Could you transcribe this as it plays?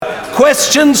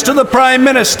Questions to the Prime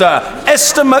Minister.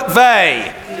 Esther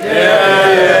McVey.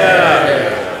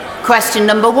 Question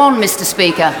number 1, Mr.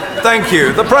 Speaker. Thank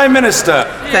you. The Prime Minister.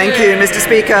 Thank you, Mr.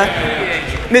 Speaker.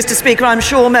 Mr. Speaker, I'm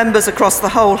sure members across the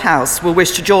whole House will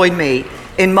wish to join me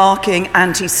in marking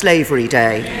Anti-Slavery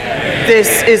Day.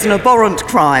 This is an abhorrent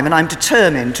crime and I'm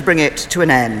determined to bring it to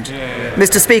an end.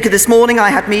 Mr. Speaker, this morning I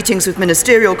had meetings with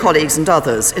ministerial colleagues and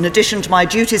others. In addition to my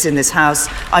duties in this House,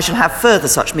 I shall have further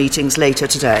such meetings later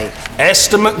today.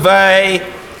 Esther McVey.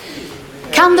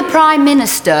 Can the Prime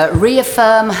Minister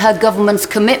reaffirm her government's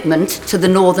commitment to the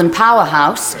Northern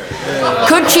Powerhouse?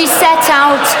 Could she set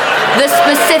out the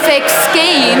specific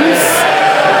schemes?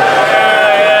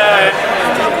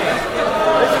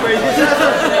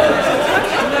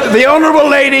 The Honourable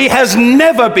Lady has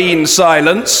never been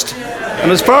silenced,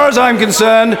 and as far as I'm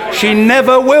concerned, she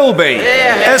never will be.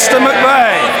 Esther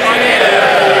McVey.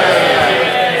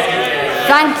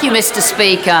 Thank you, Mr.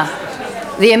 Speaker.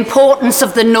 The importance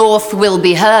of the North will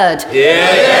be heard.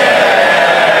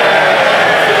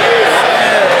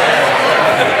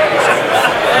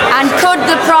 And could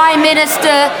the Prime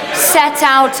Minister set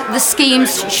out the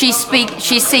schemes she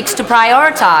seeks to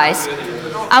prioritise?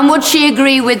 And would she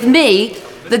agree with me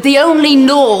that the only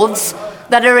Norths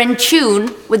that are in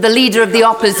tune with the Leader of the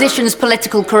Opposition's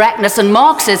political correctness and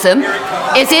Marxism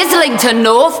is Islington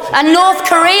North and North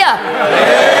Korea?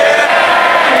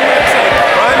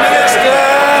 Prime Minister.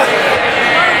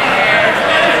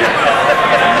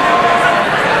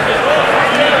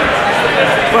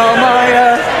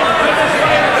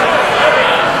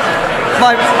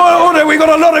 Well, Order, we've got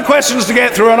a lot of questions to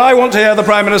get through and I want to hear the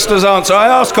Prime Minister's answer. I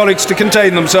ask colleagues to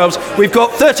contain themselves. We've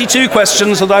got 32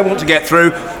 questions that I want to get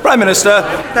through. Prime Minister.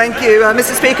 Thank you,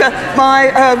 Mr. Speaker.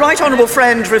 My right honourable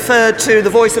friend referred to the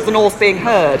voice of the North being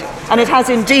heard, and it has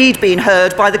indeed been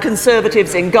heard by the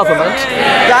Conservatives in government.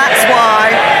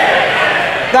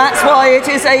 That's why it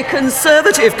is a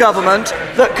Conservative government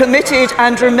that committed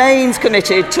and remains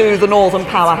committed to the Northern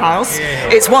Powerhouse.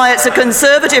 It's why it's a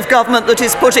Conservative government that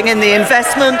is putting in the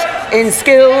investment in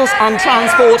skills and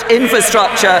transport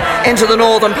infrastructure into the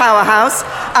Northern Powerhouse.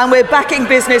 And we're backing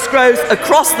business growth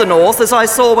across the North, as I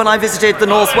saw when I visited the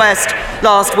North West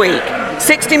last week.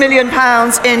 £60 million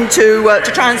into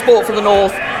to transport for the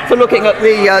North for looking at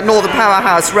the Northern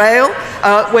Powerhouse rail.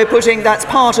 That's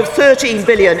part of 13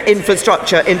 billion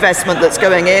infrastructure investment that's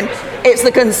going in. It's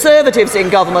the Conservatives in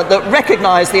government that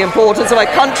recognise the importance of a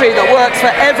country that works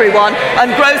for everyone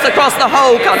and growth across the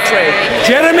whole country.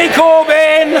 Jeremy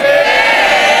Corbyn.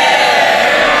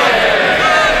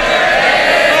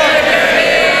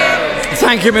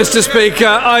 Thank you, Mr. Speaker.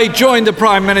 I joined the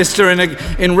Prime Minister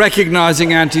in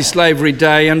recognising Anti-Slavery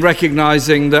Day and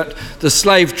recognising that the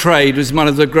slave trade was one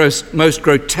of the most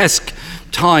grotesque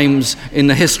times in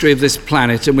the history of this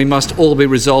planet, and we must all be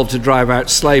resolved to drive out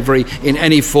slavery in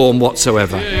any form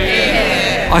whatsoever.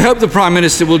 I hope the Prime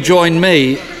Minister will join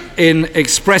me in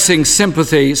expressing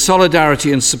sympathy,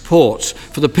 solidarity and support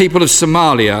for the people of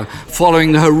Somalia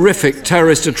following the horrific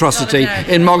terrorist atrocity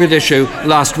in Mogadishu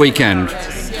last weekend.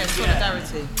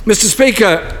 Mr.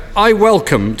 Speaker, I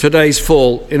welcome today's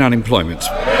fall in unemployment.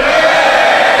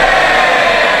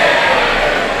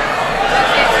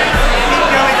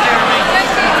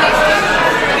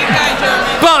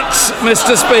 But,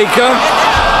 Mr.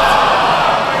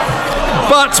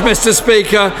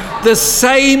 Speaker, the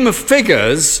same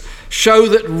figures show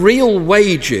that real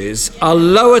wages are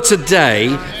lower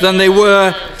today than they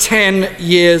were 10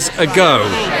 years ago.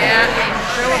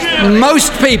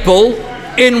 Most people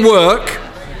in work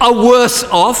are worse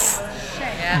off.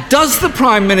 Does the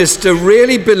Prime Minister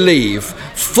really believe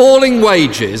falling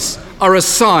wages are a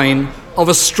sign of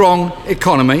a strong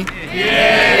economy?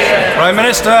 Prime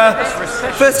Minister.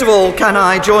 First of all, can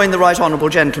I join the right honourable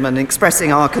gentleman in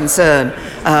expressing our concern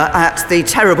at the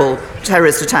terrible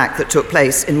terrorist attack that took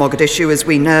place in Mogadishu. As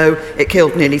we know, it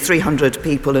killed nearly 300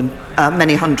 people and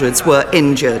many hundreds were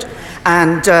injured.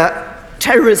 And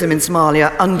terrorism in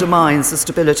Somalia undermines the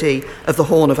stability of the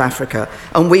Horn of Africa,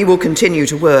 and we will continue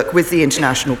to work with the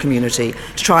international community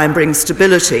to try and bring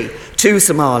stability to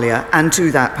Somalia and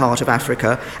to that part of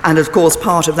Africa. And of course,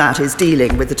 part of that is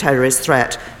dealing with the terrorist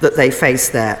threat that they face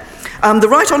there. The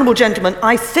right honourable gentleman,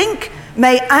 I think,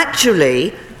 may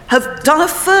actually have done a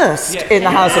first in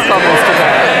the House of Commons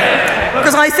today.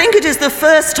 Because I think it is the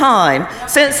first time,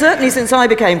 certainly since I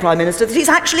became Prime Minister, that he's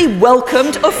actually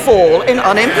welcomed a fall in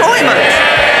unemployment.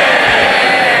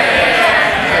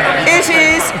 It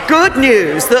is good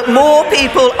news that more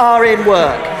people are in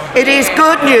work. It is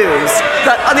good news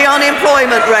that the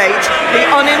unemployment rate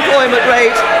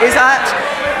is at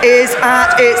is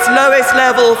at its lowest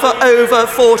level for over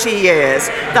 40 years.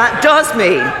 That does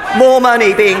mean more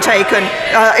money being taken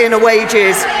in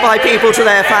wages by people to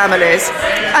their families.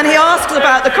 And he asks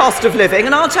about the cost of living,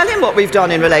 and I'll tell him what we've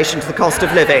done in relation to the cost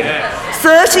of living.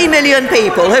 30 million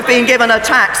people have been given a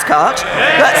tax cut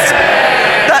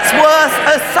that's worth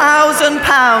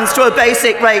 £1,000 to a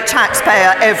basic rate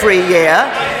taxpayer every year.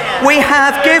 We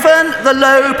have given the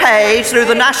low paid through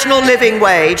the national living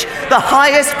wage the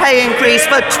highest pay increase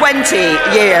for 20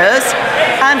 years.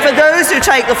 And for those who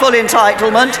take the full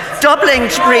entitlement, doubling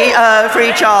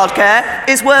free childcare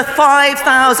is worth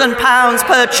 £5,000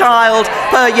 per child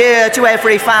per year to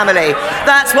every family.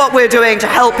 That's what we're doing to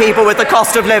help people with the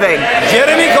cost of living.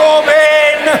 Jeremy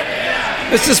Corbyn!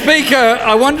 Mr. Speaker,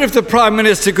 I wonder if the Prime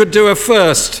Minister could do a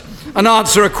first and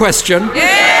answer a question.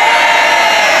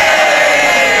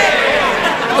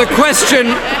 The question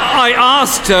I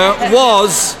asked her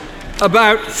was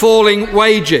about falling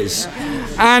wages.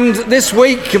 And this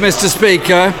week, Mr.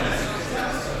 Speaker,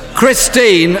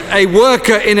 Christine, a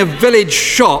worker in a village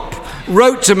shop,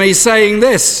 wrote to me saying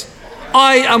this: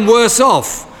 "I am worse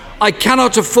off. I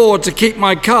cannot afford to keep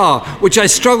my car, which I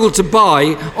struggle to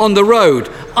buy, on the road.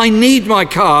 I need my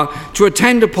car to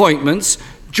attend appointments,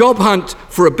 job hunt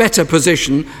for a better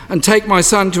position, and take my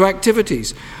son to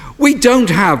activities. We don't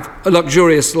have a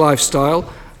luxurious lifestyle,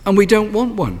 and we don't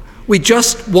want one. We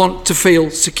just want to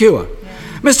feel secure."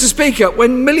 Mr. Speaker,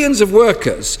 when millions of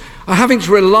workers are having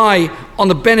to rely on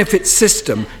the benefit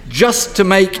system just to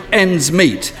make ends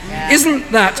meet,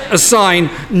 isn't that a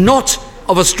sign not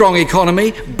of a strong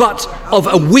economy, but of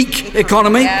a weak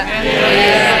economy?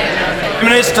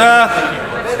 Minister.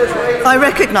 I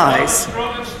recognise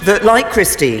that, like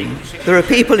Christine, there are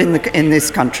people in this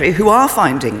country who are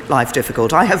finding life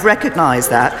difficult. I have recognised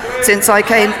that since I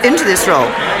came into this role.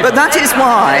 But that is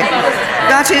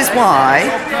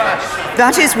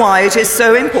why it is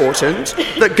so important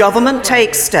that government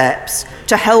takes steps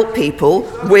to help people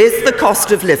with the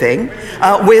cost of living,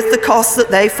 with the costs that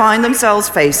they find themselves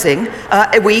facing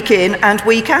week in and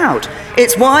week out.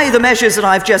 It's why the measures that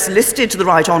I've just listed to the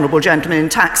right honourable gentleman in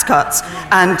tax cuts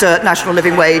and national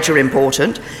living wage are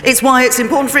important. It's why it's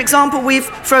important, for example, we've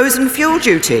frozen fuel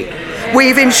duty.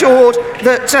 We've ensured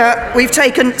that we've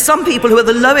taken some people who are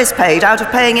the lowest paid out of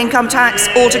paying income tax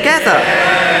altogether.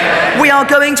 We are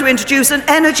going to introduce an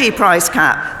energy price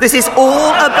cap. This is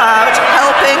all about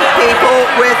helping people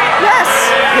with... Yes.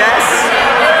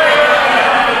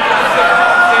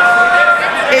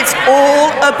 It's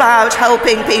all about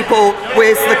helping people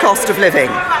with the cost of living.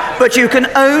 But you can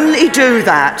only do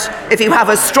that if you have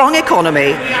a strong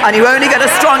economy, and you only get a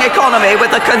strong economy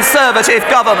with a Conservative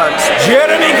government.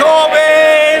 Jeremy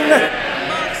Corbyn!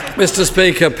 Mr.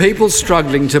 Speaker, people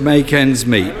struggling to make ends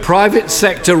meet, private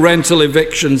sector rental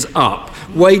evictions up,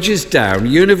 wages down,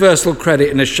 universal credit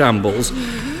in a shambles.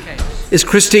 Is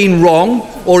Christine wrong,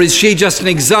 or is she just an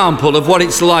example of what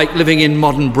it's like living in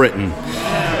modern Britain?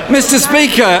 Mr.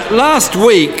 Speaker, last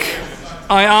week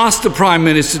I asked the Prime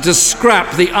Minister to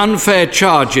scrap the unfair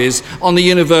charges on the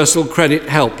Universal Credit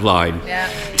Helpline.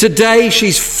 Today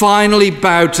she's finally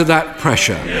bowed to that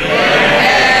pressure.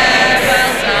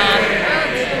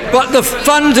 But the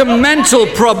fundamental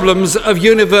problems of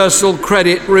universal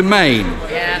credit remain.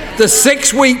 The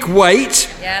 6-week wait,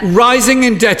 rising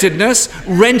indebtedness,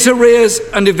 rent arrears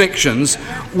and evictions.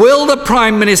 Will the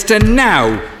Prime Minister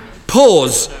now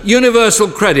pause universal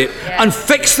credit and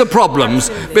fix the problems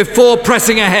before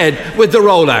pressing ahead with the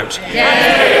rollout?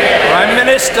 Prime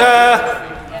Minister.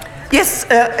 Yes,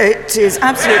 it is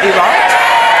absolutely right.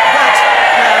 But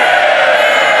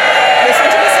listen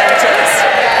to the sentence.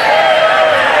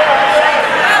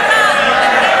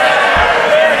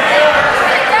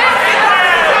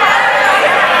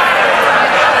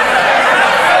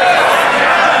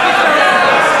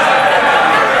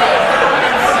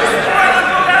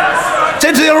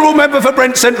 Said to the honourable member for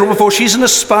Brent Central before, she's an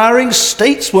aspiring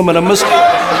stateswoman and must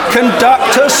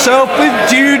conduct herself with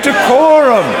due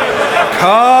decorum.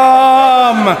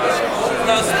 Calm.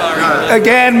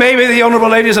 Again, maybe the honourable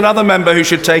lady is another member who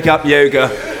should take up yoga.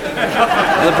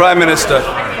 The Prime Minister.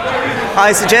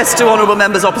 I suggest to honourable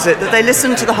members opposite that they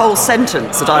listen to the whole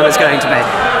sentence that I was going to make.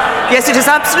 Yes, it is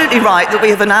absolutely right that we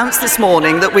have announced this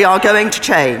morning that we are going to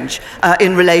change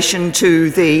in relation to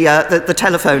the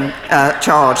telephone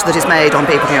charge that is made on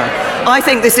people here. I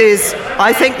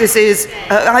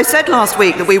said last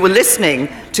week that we were listening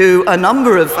to a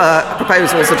number of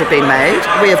proposals that have been made.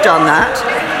 We have done that.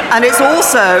 And it's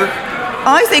also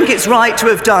I think it's right to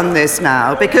have done this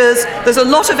now because there's a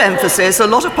lot of emphasis, a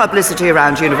lot of publicity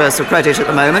around universal credit at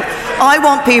the moment. I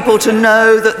want people to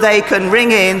know that they can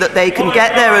ring in, that they can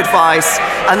get their advice,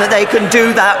 and that they can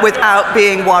do that without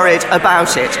being worried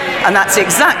about it. And that's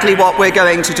exactly what we're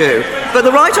going to do. But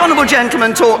the Right Honourable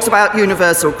Gentleman talks about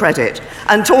universal credit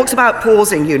and talks about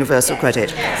pausing universal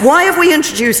credit. Why have we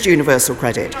introduced universal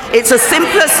credit? It's a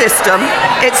simpler system.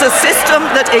 It's a system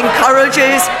that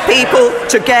encourages people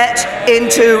to get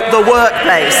into the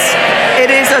workplace.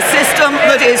 It is a system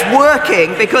that is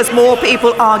working because more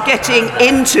people are getting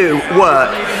into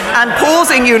work. And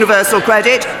pausing universal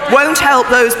credit won't help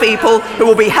those people who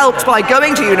will be helped by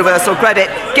going to universal credit,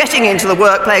 getting into the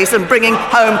workplace and bringing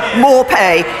home more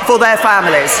pay for their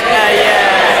families.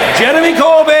 Jeremy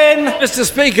Corbyn! Mr.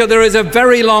 Speaker, there is a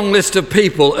very long list of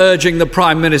people urging the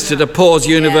Prime Minister to pause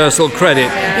universal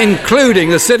credit, including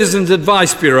the Citizens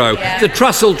Advice Bureau, the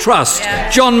Trussell Trust,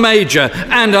 John Major,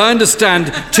 and I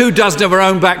understand 24 of our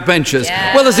own backbenchers.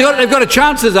 Well, they've got a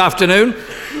chance this afternoon.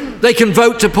 They can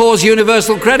vote to pause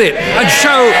universal credit and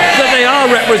show that they are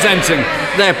representing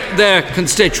their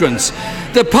constituents.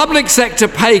 The public sector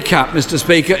pay cap, Mr.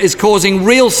 Speaker, is causing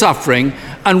real suffering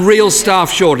and real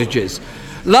staff shortages.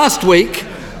 Last week,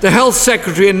 the Health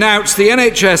Secretary announced the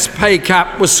NHS pay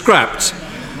cap was scrapped.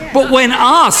 But when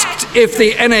asked if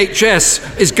the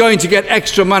NHS is going to get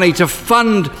extra money to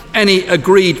fund any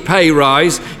agreed pay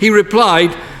rise, he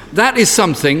replied, "That is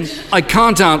something I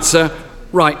can't answer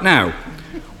right now."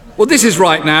 Well, this is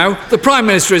right now. The Prime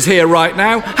Minister is here right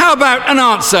now. How about an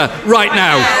answer right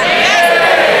now?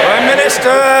 Prime Minister!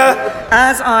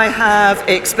 As I have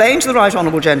explained to the Right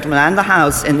Honourable Gentleman and the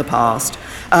House in the past,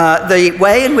 the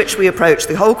way in which we approach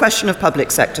the whole question of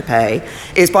public sector pay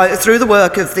is through the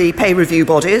work of the pay review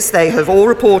bodies. They have all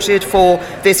reported for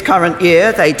this current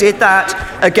year. They did that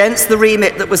against the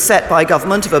remit that was set by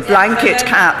government of a blanket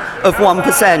cap of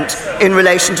 1% in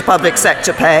relation to public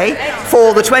sector pay.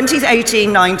 For the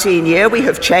 2018-19 year, we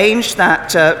have changed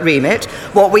that remit.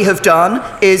 What we have done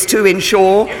is to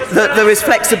ensure that there is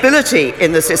flexibility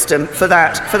in the system for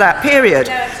that period.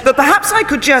 But perhaps I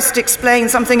could just explain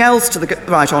something else to the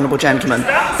Right Honourable Gentleman,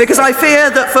 because I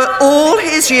fear that for all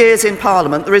his years in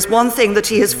Parliament, there is one thing that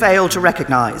he has failed to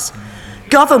recognise.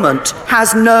 Government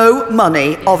has no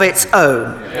money of its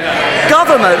own.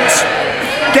 Government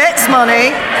gets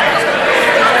money.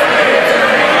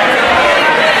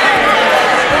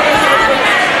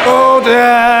 Oh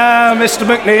dear, Mr.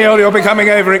 McNeill, you're becoming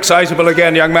overexcitable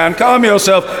again, young man. Calm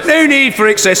yourself. No need for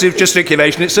excessive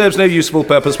gesticulation. It serves no useful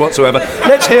purpose whatsoever.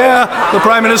 Let's hear the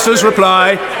Prime Minister's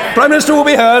reply. Prime Minister will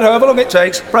be heard, however long it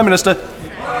takes. Prime Minister.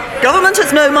 Government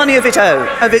has no money of its own.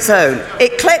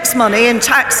 It collects money in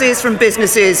taxes from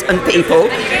businesses and people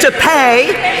to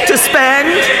pay, to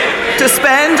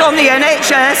spend on the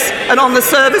NHS and on the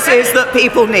services that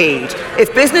people need.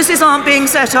 If businesses aren't being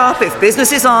set up, if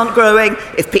businesses aren't growing,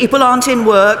 if people aren't in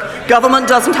work, government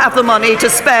doesn't have the money to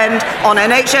spend on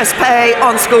NHS pay,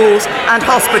 on schools and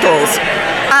hospitals.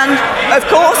 And, of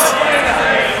course,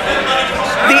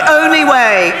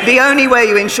 the only way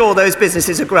you ensure those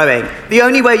businesses are growing, the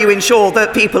only way you ensure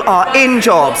that people are in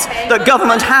jobs, that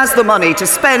government has the money to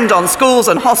spend on schools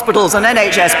and hospitals and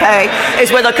NHS pay,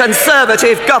 is with a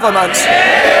Conservative government.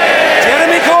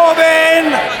 Jeremy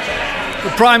Corbyn!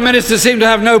 The Prime Minister seemed to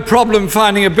have no problem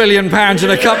finding £1 billion in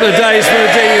a couple of days for the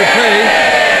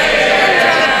DUP.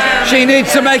 She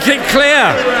needs to make it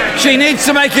clear. She needs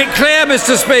to make it clear,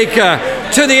 Mr. Speaker,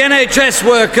 to the NHS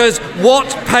workers what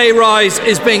pay rise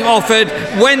is being offered,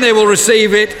 when they will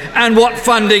receive it, and what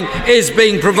funding is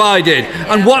being provided,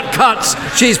 and what cuts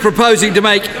she's proposing to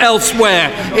make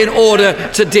elsewhere in order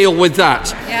to deal with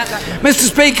that. Mr.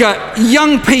 Speaker,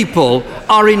 young people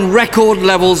are in record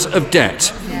levels of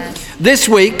debt. This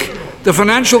week, the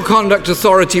Financial Conduct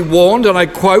Authority warned, and I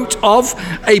quote, of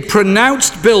a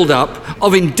pronounced build-up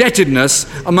of indebtedness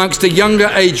amongst a younger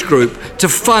age group to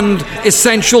fund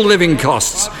essential living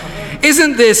costs.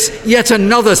 Isn't this yet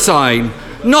another sign,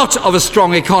 not of a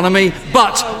strong economy,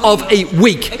 but of a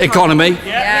weak economy?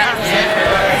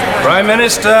 Prime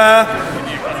Minister.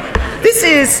 This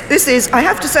is, I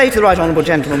have to say to the Right Honourable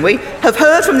Gentleman, we have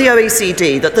heard from the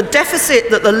OECD that the deficit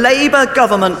that the Labour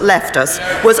government left us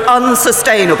was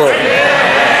unsustainable.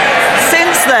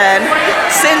 Since then,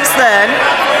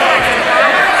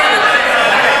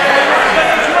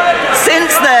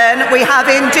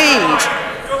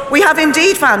 we have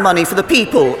indeed found money for the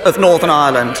people of Northern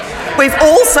Ireland. We've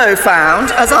also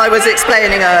found, as I was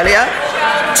explaining earlier,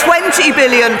 £20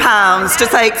 billion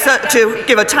to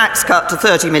give a tax cut to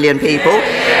 30 million people,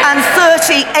 and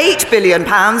 £38 billion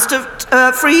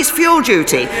freeze fuel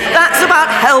duty. That's about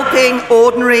helping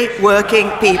ordinary working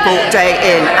people day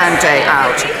in and day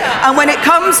out. And when it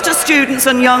comes to students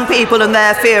and young people and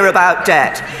their fear about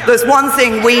debt, there's one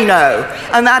thing we know,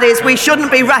 and that is we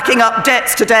shouldn't be racking up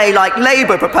debts today like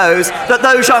Labour proposed that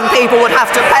those young people would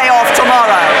have to pay off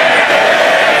tomorrow.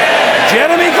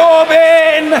 Jeremy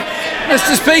Corbyn!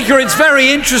 Mr. Speaker, it's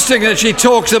very interesting that she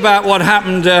talks about what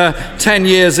happened 10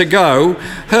 years ago.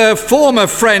 Her former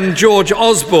friend George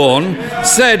Osborne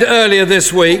said earlier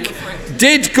this week,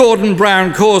 did Gordon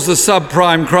Brown cause the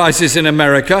subprime crisis in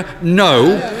America?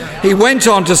 No. He went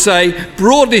on to say,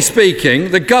 broadly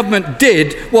speaking, the government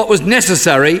did what was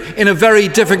necessary in a very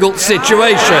difficult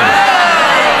situation.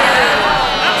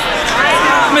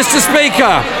 Mr.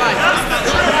 Speaker,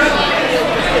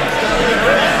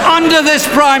 under this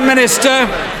Prime Minister,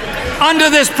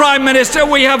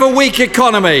 we have a weak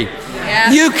economy.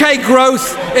 UK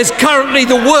growth is currently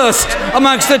the worst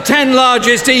amongst the 10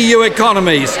 largest EU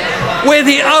economies. We're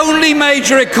the only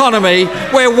major economy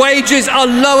where wages are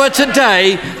lower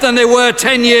today than they were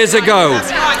 10 years ago,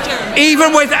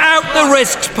 even without the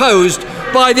risks posed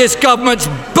by this government's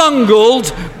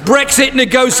bungled Brexit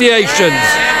negotiations.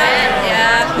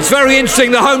 It's very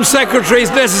interesting the Home Secretary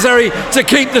is necessary to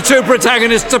keep the two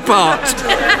protagonists apart.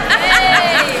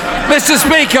 Mr.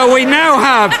 Speaker, we now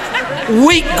have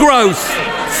weak growth,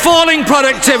 falling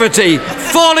productivity,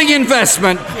 falling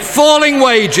investment, falling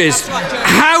wages.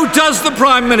 How does the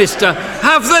Prime Minister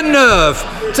have the nerve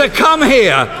to come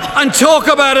here and talk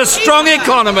about a strong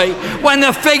economy when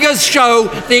the figures show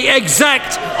the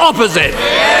exact opposite?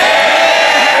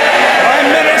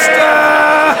 Prime Minister!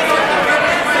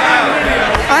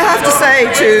 I have to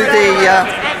say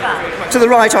to the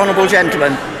right honourable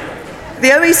gentleman, the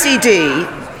OECD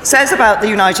says about the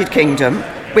United Kingdom,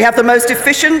 we have the most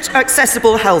efficient,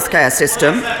 accessible healthcare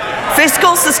system.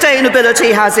 Fiscal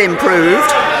sustainability has improved.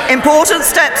 Important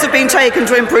steps have been taken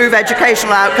to improve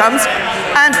educational outcomes.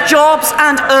 And jobs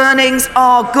and earnings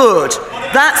are good.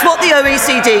 That's what the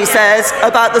OECD says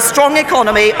about the strong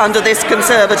economy under this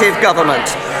Conservative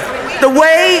government. The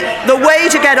way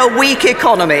to get a weak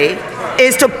economy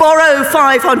is to borrow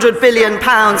 £500 billion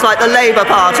like the Labour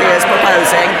Party is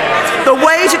proposing. The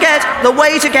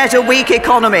way to get a weak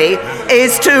economy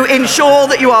is to ensure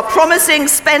that you are promising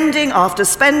spending after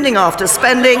spending after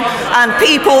spending, and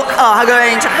people are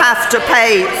going to have to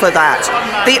pay for that.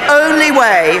 The only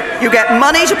way you get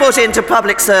money to put into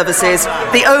public services,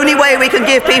 the only way we can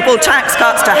give people tax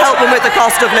cuts to help them with the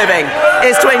cost of living,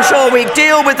 is to ensure we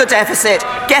deal with the deficit,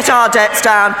 get our debts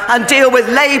down, and deal with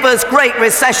Labour's Great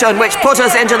Recession, which put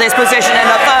us into this position in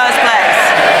the first place.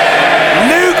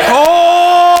 Luke Hall!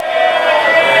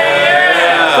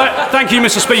 Thank you,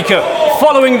 Mr. Speaker.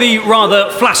 Following the rather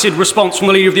flaccid response from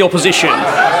the Leader of the Opposition,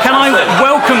 can I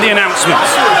welcome the announcement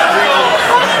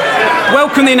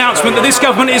that this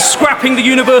government is scrapping the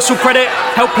Universal Credit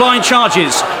Helpline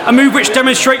charges, a move which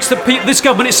demonstrates that this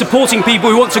government is supporting people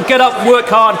who want to get up, work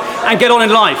hard and get on in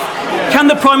life. Can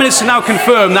the Prime Minister now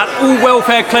confirm that all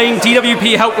welfare claim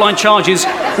DWP helpline charges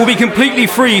will be completely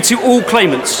free to all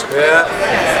claimants?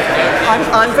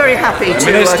 I'm very happy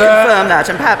to confirm that,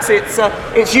 and perhaps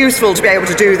it's useful to be able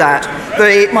to do that.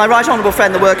 My right honourable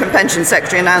friend, the Work and Pension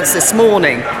Secretary, announced this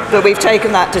morning that we've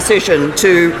taken that decision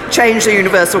to change the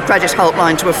Universal Credit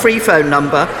Helpline to a free phone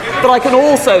number. But I can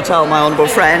also tell my honourable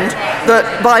friend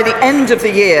that by the end of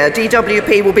the year,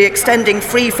 DWP will be extending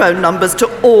free phone numbers to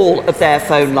all of their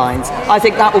phone lines. I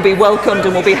think that will be welcomed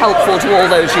and will be helpful to all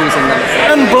those using them.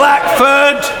 And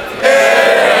Blackford!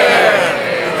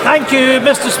 Thank you,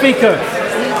 Mr. Speaker.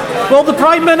 Will the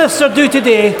Prime Minister do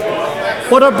today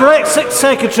what our Brexit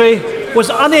Secretary was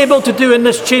unable to do in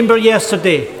this chamber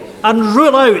yesterday, and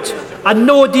rule out a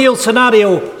no-deal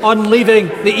scenario on leaving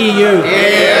the EU?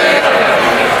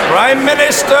 Prime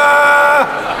Minister!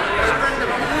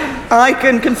 I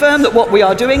can confirm that what we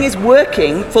are doing is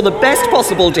working for the best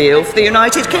possible deal for the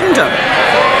United Kingdom.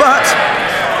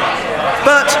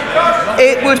 But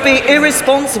it would be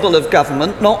irresponsible of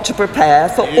government not to prepare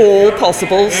for all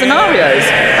possible scenarios.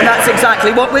 And that's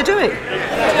exactly what we're doing.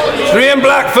 Graham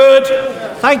Blackford.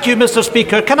 Thank you, Mr.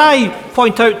 Speaker. Can I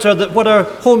point out that what our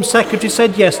Home Secretary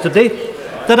said yesterday,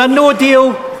 that a no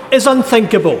deal is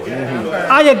unthinkable?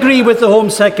 I agree with the Home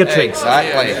Secretary.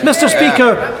 Exactly. Mr.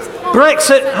 Speaker,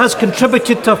 Brexit has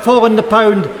contributed to a fall in the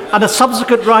pound and a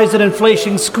subsequent rise in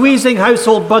inflation, squeezing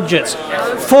household budgets.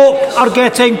 Folk are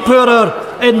getting poorer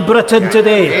in Britain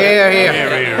today.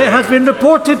 It has been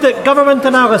reported that government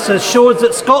analysis shows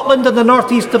that Scotland and the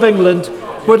northeast of England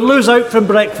would lose out from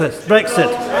Brexit.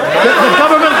 The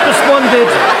government responded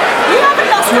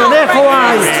to an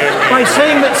FOI by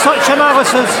saying that such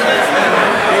analysis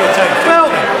Well,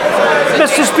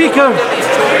 Mr. Speaker,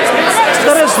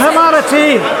 there is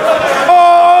hilarity.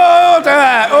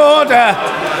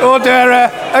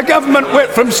 Order! A government whip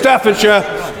from Staffordshire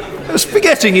is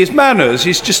forgetting his manners.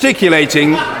 He's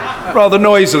gesticulating rather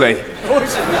noisily.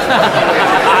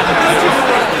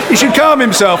 He should calm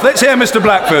himself. Let's hear Mr.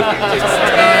 Blackford.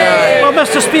 Well,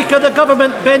 Mr. Speaker, the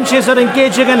government benches are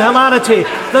engaging in hilarity.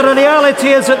 The reality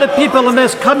is that the people in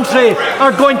this country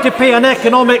are going to pay an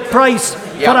economic price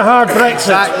for a hard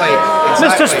Brexit.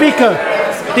 Mr. Speaker,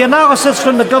 the analysis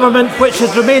from the government, which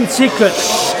has remained secret,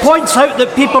 points out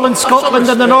that people in Scotland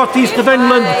and the northeast of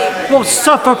England will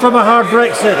suffer from a hard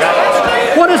Brexit.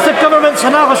 What is the government's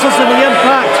analysis of the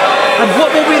impact, and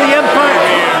what will be the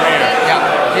impact?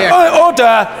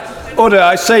 Order!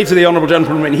 I say to the Honourable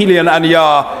Gentleman Helion and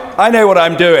Yar, I know what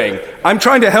I'm doing. I'm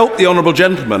trying to help the Honourable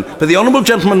Gentleman, but the Honourable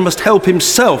Gentleman must help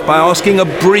himself by asking a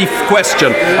brief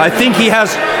question. I think he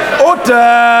has...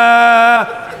 Order!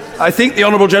 I think the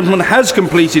Honourable Gentleman has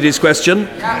completed his question.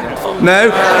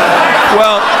 No?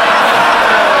 Well,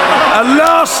 a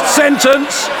last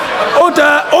sentence.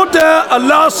 Order! A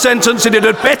last sentence, and it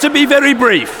had better be very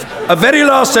brief. A very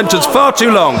last sentence, far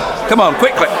too long. Come on,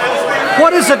 quickly.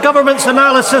 What is the government's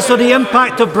analysis of the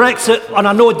impact of Brexit on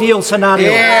a no-deal scenario?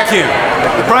 Thank you.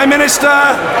 The Prime Minister.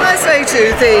 Can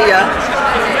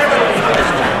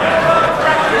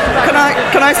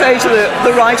I say to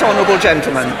the right honourable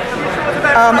gentleman,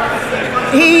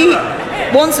 he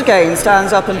once again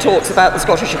stands up and talks about the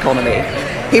Scottish economy.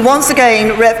 He once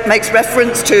again makes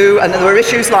reference to, and there are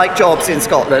issues like jobs in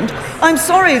Scotland. I'm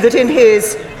sorry that in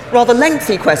his rather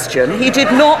lengthy question, he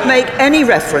did not make any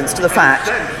reference to the fact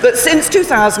that since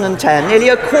 2010, nearly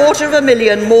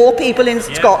 250,000 more people in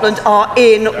Scotland are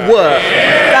in work.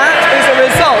 That is a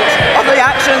result of the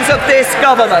actions of this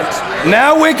government.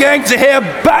 Now we're going to hear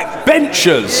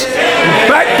backbenchers.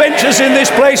 Backbenchers in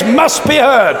this place must be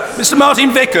heard. Mr.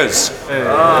 Martin Vickers.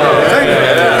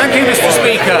 Thank you, Mr.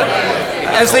 Speaker.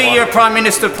 As the Prime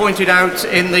Minister pointed out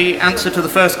in the answer to the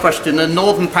first question, the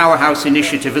Northern Powerhouse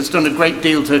Initiative has done a great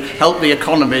deal to help the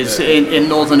economies in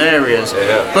northern areas.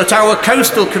 But our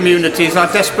coastal communities are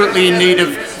desperately in need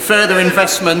of further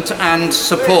investment and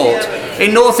support.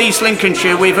 In North East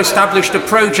Lincolnshire, we've established a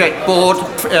project board,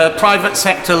 private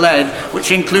sector led,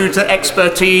 which includes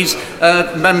expertise.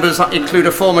 Members that include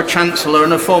a former Chancellor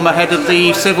and a former head of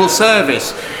the Civil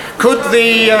Service. Could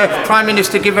the Prime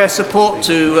Minister give her support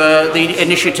to the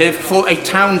initiative for a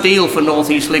town deal for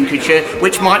North East Lincolnshire,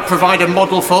 which might provide a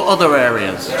model for other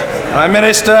areas? Prime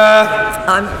Minister.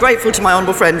 I'm grateful to my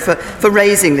honourable friend for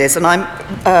raising this, and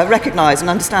I recognise and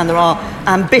understand there are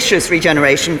ambitious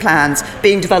regeneration plans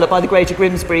being developed by the Greater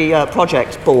Grimsby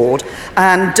Project Board,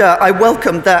 and I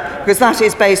welcome that because that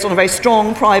is based on a very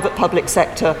strong private-public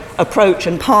sector approach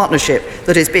and partnership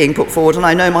that is being put forward, and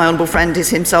I know my honourable friend is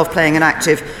himself playing an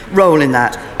active role in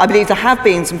that. I believe there have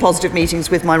been some positive meetings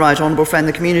with my right honourable friend,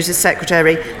 the Communities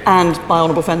Secretary, and my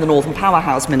honourable friend, the Northern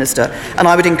Powerhouse Minister, and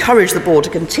I would encourage the board to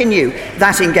continue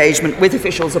that engagement with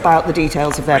officials about the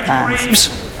details of their plans.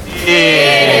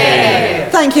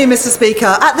 Thank you, Mr. Speaker.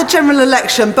 At the general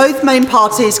election, both main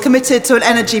parties committed to an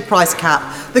energy price cap.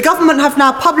 The government have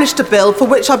now published a bill for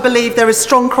which I believe there is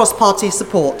strong cross-party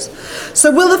support.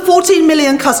 So will the 14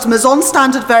 million customers on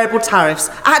standard variable tariffs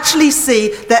actually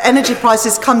see their energy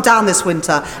prices come down this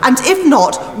winter? And if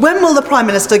not, when will the Prime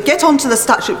Minister get onto the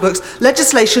statute books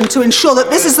legislation to ensure that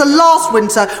this is the last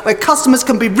winter where customers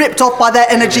can be ripped off by their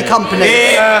energy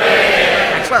companies?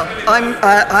 Well,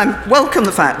 I'm welcome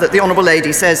the fact that the Honourable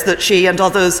Lady says that she and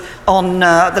others on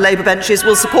the Labour benches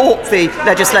will support the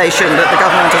legislation that the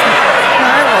government has...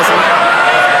 No, it wasn't.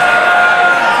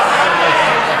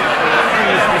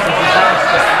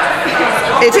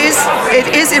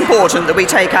 It is important that we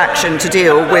take action to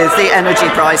deal with the energy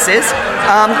prices.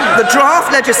 The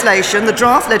draft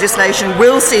legislation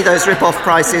will see those rip-off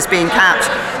prices being capped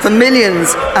for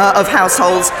millions of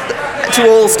households to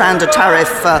all standard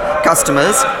tariff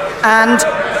customers, and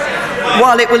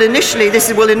while this will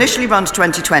initially run to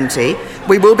 2020,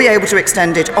 we will be able to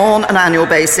extend it on an annual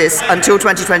basis until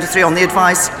 2023 on the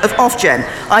advice of Ofgem.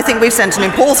 I think we've sent an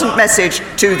important message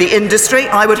to the industry.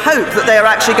 I would hope that they are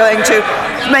actually going to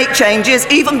make changes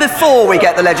even before we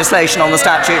get the legislation on the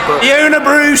statute book. Fiona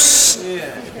Bruce.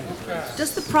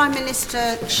 Does the Prime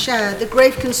Minister share the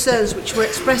grave concerns which were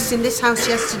expressed in this House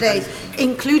yesterday,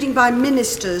 including by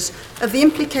ministers, of the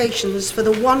implications for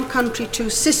the one country,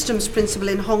 two systems principle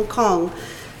in Hong Kong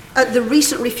at the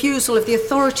recent refusal of the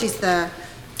authorities there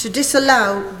to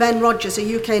disallow Ben Rogers,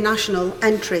 a UK national,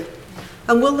 entry?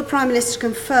 And will the Prime Minister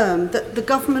confirm that the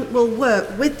government will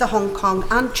work with the Hong Kong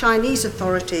and Chinese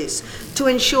authorities to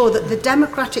ensure that the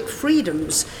democratic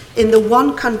freedoms in the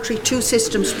one country, two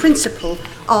systems principle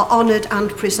are honoured and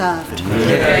preserved?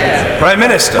 Prime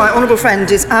Minister. My honourable friend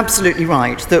is absolutely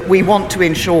right that we want to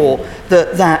ensure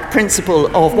that that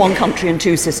principle of one country and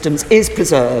two systems is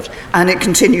preserved and it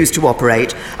continues to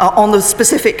operate. On the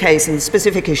specific case and the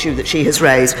specific issue that she has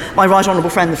raised, my right honourable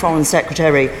friend, the Foreign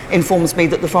Secretary, informs me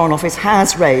that the Foreign Office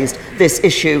has raised this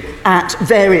issue at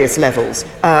various levels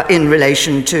in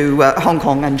relation to Hong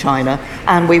Kong and China,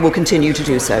 and we will continue to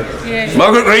do so.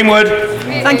 Margaret Greenwood.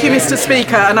 Thank you, Mr.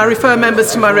 Speaker, and I refer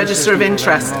members to my register of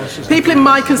interest. People in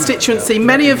my constituency,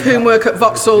 many of whom work at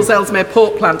Vauxhall's Ellesmere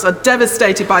port plant, are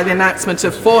devastated by the announcement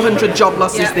of 400 job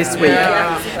losses this week.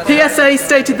 PSA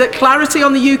stated that clarity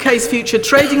on the UK's future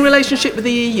trading relationship with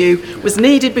the EU was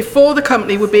needed before the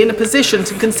company would be in a position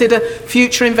to consider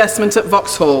future investment at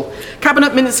Vauxhall.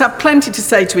 Cabinet ministers have plenty to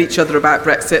say to each other about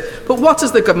Brexit, but what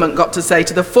has the government got to say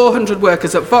to the 400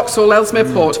 workers at Vauxhall Ellesmere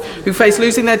Port who face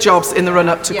losing their jobs in the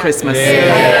run-up to Christmas?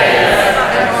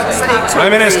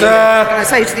 Prime Minister. Can I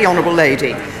say to the Honourable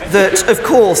Lady that, of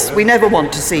course, we never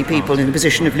want to see people in a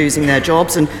position of losing their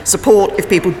jobs, and support, if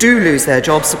people do lose their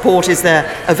jobs, support is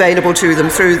there available to them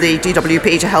through the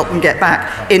DWP to help them get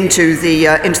back into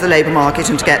the labour market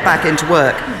and to get back into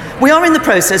work. We are in the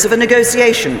process of a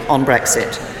negotiation on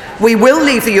Brexit. We will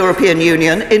leave the European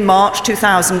Union in March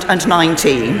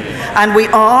 2019, and we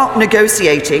are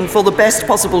negotiating for the best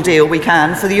possible deal we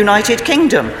can for the United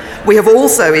Kingdom. We have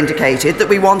also indicated that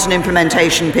we want an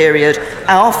implementation period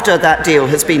after that deal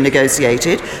has been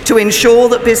negotiated to ensure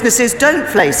that businesses don't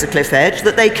face a cliff edge,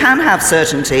 that they can have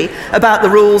certainty about the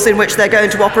rules in which they're going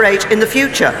to operate in the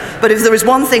future. But if there is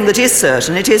one thing that is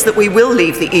certain, it is that we will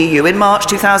leave the EU in March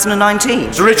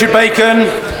 2019. Sir Richard Bacon.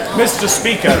 Mr.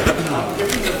 Speaker,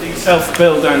 the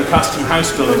Self-Build and Custom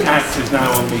House Building Act is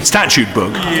now on the statute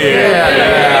book.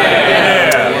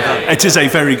 It is a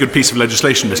very good piece of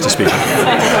legislation, Mr. Speaker.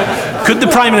 Could the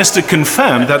Prime Minister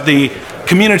confirm that the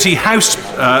Community House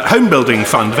Home Building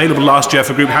Fund available last year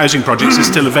for group housing projects is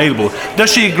still available?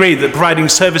 Does she agree that providing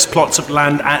service plots of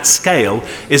land at scale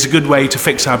is a good way to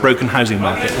fix our broken housing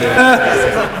market?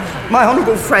 My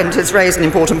honourable friend has raised an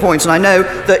important point, and I know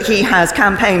that he has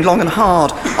campaigned long and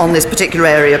hard on this particular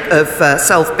area of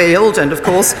self-build, and of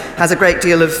course has a great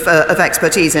deal of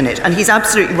expertise in it. And he's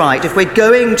absolutely right. If we're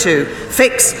going to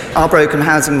fix our broken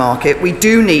housing market, we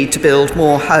do need to build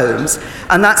more homes,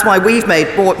 and that's why we've made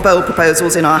bold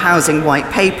proposals in our housing white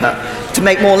paper to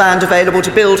make more land available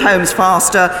to build homes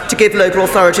faster, to give local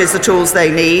authorities the tools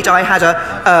they need. I had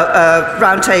a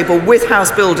round table with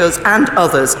house builders and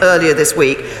others earlier this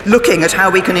week looking at how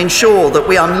we can ensure that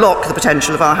we unlock the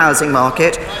potential of our housing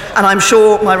market, and I'm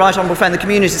sure my right honourable friend, the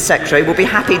Community Secretary, will be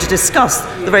happy to discuss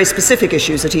the very specific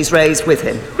issues that he's raised with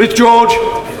him. With George.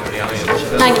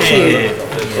 Thank you.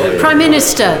 Prime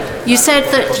Minister, you said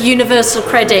that universal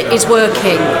credit is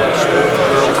working.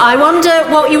 I wonder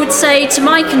what you would say to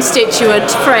my constituent,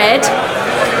 Fred,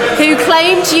 who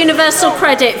claimed universal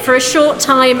credit for a short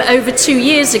time over 2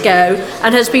 years ago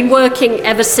and has been working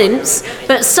ever since,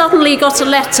 but suddenly got a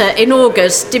letter in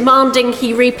August demanding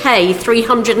he repay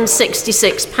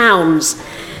 £366.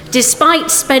 Despite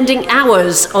spending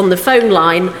hours on the phone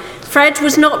line, Fred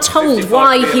was not told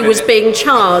why he was being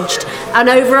charged, and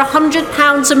over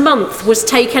 £100 a month was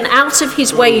taken out of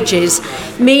his wages,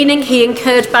 meaning he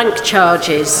incurred bank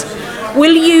charges.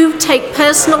 Will you take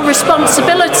personal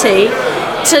responsibility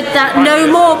to that no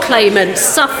more claimants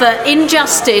suffer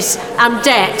injustice and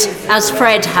debt as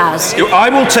Fred has? I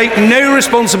will take no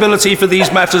responsibility for these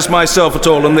matters myself at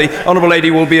all, and the Honourable Lady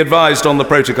will be advised on the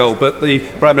protocol, but the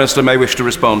Prime Minister may wish to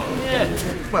respond.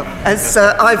 Well, as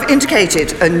I've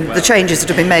indicated, and the changes that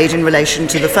have been made in relation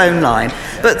to the phone line,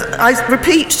 but I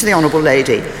repeat to the Honourable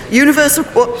Lady,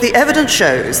 the evidence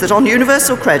shows that on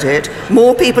universal credit,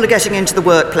 more people are getting into the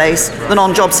workplace than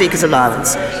on job seekers'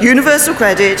 allowance. Universal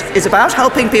credit is about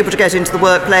helping people to get into the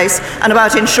workplace and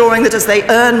about ensuring that as they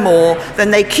earn more,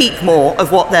 then they keep more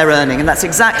of what they're earning, and that's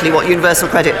exactly what universal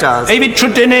credit does. David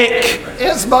Tredynick.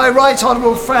 Is my right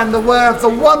honourable friend aware of the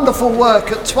wonderful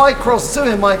work at Twycross Zoo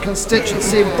in my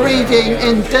constituency breeding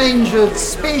endangered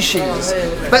species?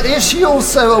 But is she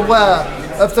also aware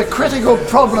of the critical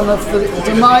problem of the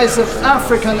demise of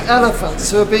African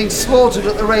elephants who are being slaughtered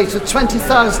at the rate of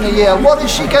 20,000 a year? What is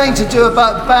she going to do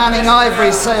about banning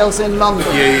ivory sales in London?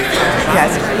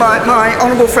 Yes, my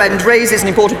honourable friend raises an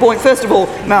important point. First of all,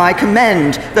 may I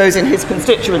commend those in his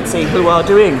constituency who are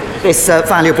doing this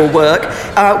valuable work.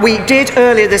 We did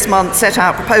earlier this month set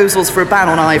out proposals for a ban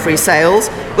on ivory sales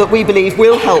that we believe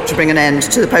will help to bring an end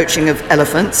to the poaching of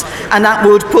elephants, and that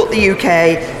would put the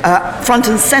UK front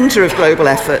and centre of global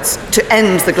efforts to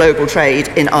end the global trade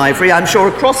in ivory. I'm sure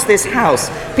across this House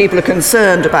people are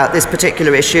concerned about this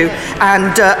particular issue,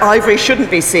 and ivory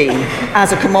shouldn't be seen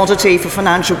as a commodity for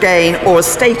financial gain or a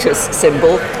status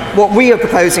symbol. What we are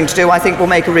proposing to do, I think, will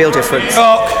make a real difference.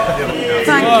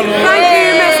 Thank you,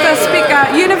 Mr.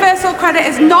 Speaker. Universal credit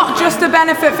is not just a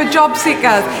benefit for job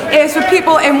seekers. It is for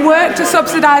people in work to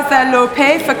subsidise their low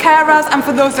pay, for carers and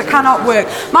for those that cannot work.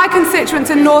 My constituents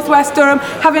in North West Durham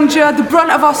have endured the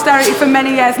brunt of austerity for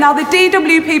many years. Now the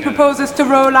DWP proposes to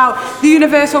roll out the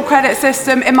universal credit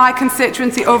system in my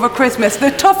constituency over Christmas,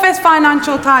 the toughest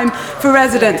financial time for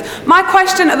residents. My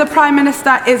question to the Prime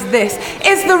Minister is this: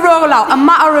 is the rollout a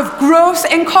matter of gross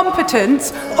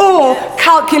incompetence or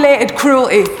calculated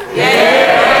cruelty?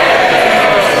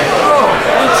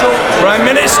 Prime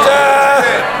Minister!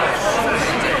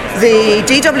 The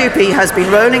DWP has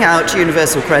been rolling out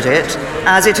universal credit.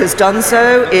 As it has done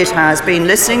so, it has been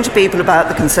listening to people about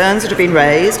the concerns that have been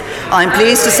raised. I'm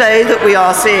pleased to say that we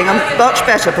are seeing a much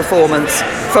better performance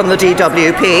from the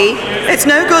DWP. It's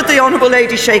no good the Honourable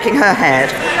Lady shaking her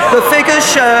head. The figures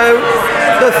show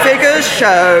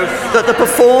that the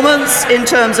performance in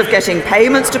terms of getting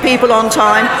payments to people on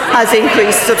time has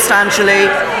increased substantially.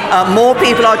 More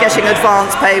people are getting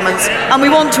advance payments, and we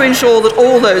want to ensure that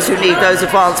all those who need those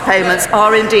advance payments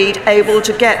are indeed able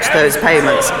to get those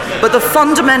payments. But the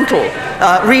fundamental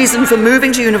reason for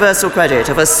moving to universal credit,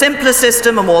 of a simpler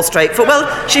system, a more straightforward,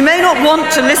 well, she may not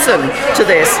want to listen to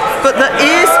this, but there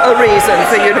is a reason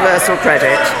for universal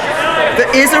credit.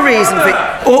 There is a reason for...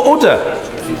 Order.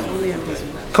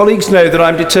 Colleagues know that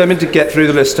I'm determined to get through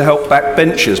the list to help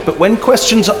backbenchers, but when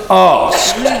questions are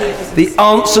asked, the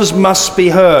answers must be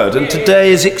heard, and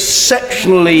today is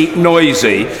exceptionally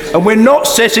noisy, and we're not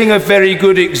setting a very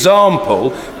good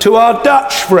example to our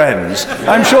Dutch friends.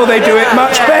 I'm sure they do it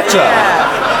much better.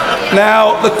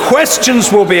 Now, the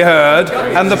questions will be heard,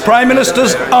 and the Prime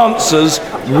Minister's answers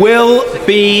will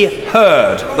be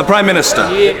heard. The Prime Minister.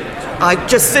 I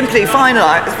just simply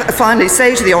finally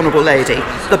say to the Honourable Lady,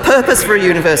 the purpose for a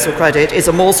universal credit is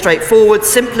a more straightforward,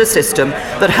 simpler system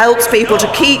that helps people to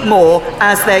keep more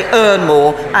as they earn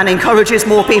more and encourages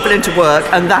more people into work,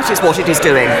 and that is what it is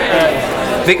doing.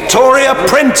 Victoria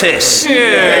Prentice.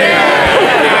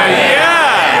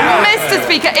 Mr.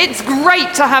 Speaker, it's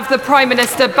great to have the Prime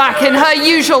Minister back in her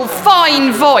usual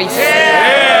fine voice.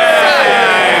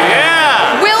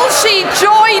 Will she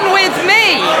join with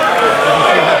me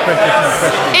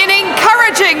in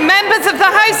encouraging members of the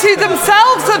House who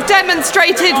themselves have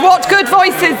demonstrated what good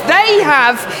voices they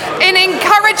have, in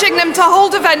encouraging them to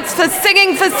hold events for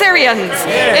Singing for Syrians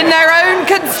in their own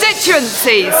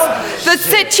constituencies? The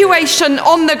situation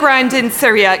on the ground in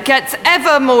Syria gets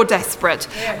ever more desperate,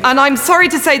 and I'm sorry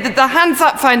to say that the Hands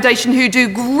Up Foundation, who do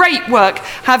great work,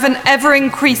 have an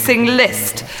ever-increasing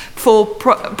list for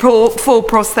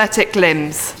prosthetic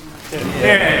limbs.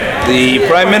 The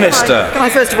Prime Minister. Can I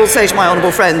first of all say to my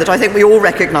honourable friend that I think we all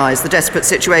recognise the desperate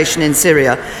situation in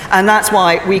Syria, and that's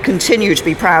why we continue to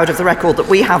be proud of the record that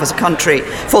we have as a country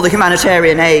for the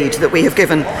humanitarian aid that we have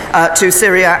given to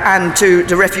Syria and to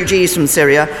the refugees from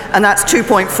Syria, and that's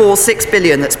 2.46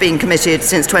 billion that's been committed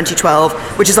since 2012,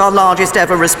 which is our largest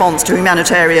ever response to a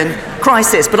humanitarian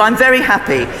crisis. But I'm very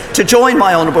happy to join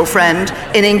my honourable friend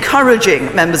in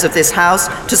encouraging members of this House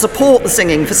to support the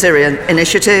Singing for Syrian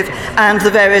initiative and the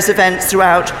various events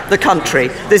throughout the country.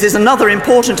 This is another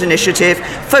important initiative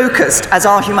focused, as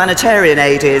our humanitarian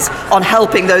aid is, on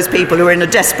helping those people who are in a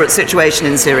desperate situation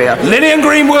in Syria. Lillian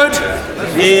Greenwood.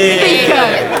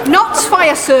 Speaker, Notts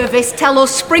Fire Service tell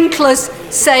us sprinklers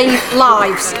save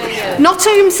lives.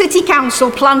 Nottingham City Council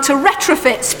plan to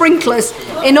retrofit sprinklers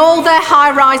in all their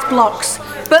high-rise blocks,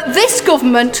 but this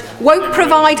government won't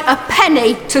provide a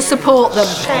penny to support them.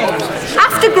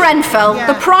 After Grenfell,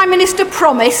 the Prime Minister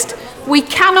promised we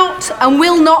cannot and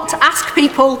will not ask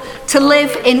people to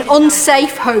live in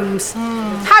unsafe homes.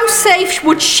 How safe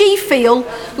would she feel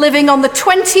living on the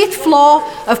 20th floor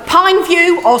of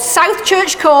Pineview or South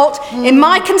Church Court in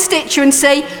my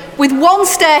constituency with one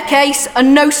staircase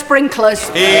and no sprinklers?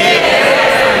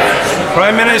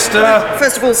 Prime Minister.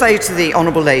 First of all, say to the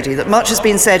Honourable Lady that much has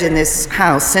been said in this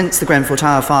House since the Grenfell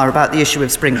Tower fire about the issue of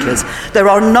sprinklers. There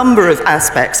are a number of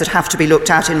aspects that have to be looked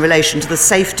at in relation to the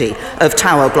safety of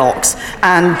tower blocks,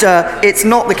 and it's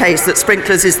not the case that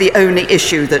sprinklers is the only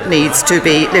issue that needs to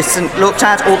be looked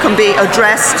at or can be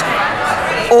addressed,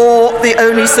 or the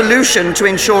only solution to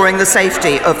ensuring the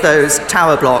safety of those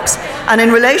tower blocks. And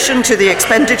in relation to the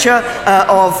expenditure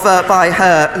by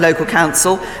her local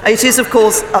council, it is of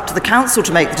course up to the council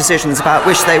to make the decisions about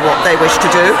what they wish to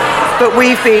do. But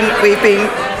we've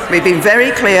been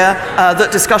very clear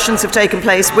that discussions have taken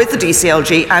place with the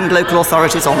DCLG and local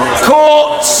authorities on this.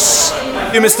 Courts!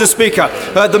 Thank you, Mr. Speaker.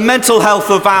 The mental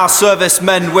health of our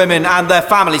servicemen, women and their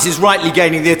families is rightly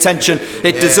gaining the attention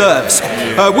it deserves.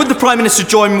 Would the Prime Minister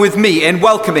join with me in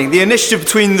welcoming the initiative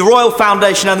between the Royal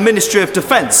Foundation and the Ministry of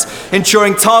Defence,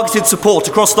 ensuring targeted support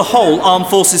across the whole Armed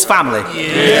Forces family?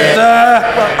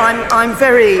 Well, I'm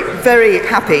very, very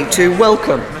happy to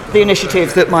welcome the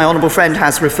initiative that my honourable friend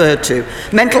has referred to.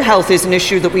 Mental health is an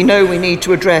issue that we know we need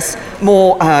to address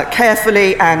more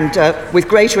carefully and with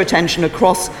greater attention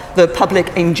across the public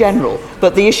in general.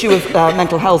 But the issue of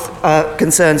mental health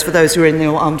concerns for those who are in the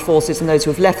armed forces and those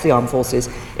who have left the armed forces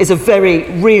is a very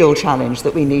real challenge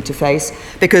that we need to face,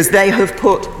 because they have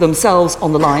put themselves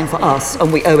on the line for us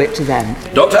and we owe it to them.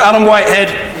 Dr. Alan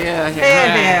Whitehead.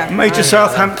 Major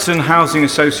Southampton Housing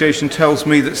Association tells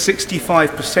me that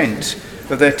 65%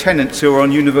 of their tenants who are on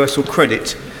universal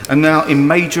credit are now in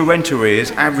major rent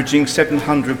arrears averaging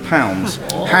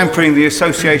 £700, hampering the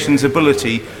association's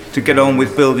ability to get on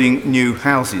with building new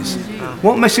houses.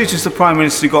 What message has the Prime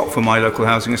Minister got for my local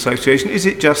housing association? Is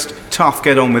it just tough,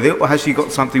 get on with it, or has she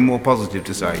got something more positive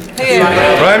to say?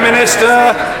 Prime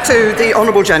Minister. To the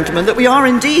honourable gentleman that we are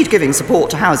indeed giving support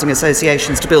to housing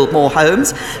associations to build more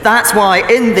homes. That's why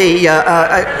in the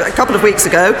a couple of weeks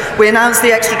ago we announced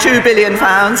the extra £2 billion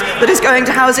that is going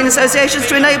to housing associations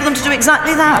to enable them to do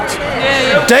exactly that.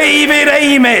 David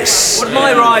Amis. Would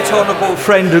my right honourable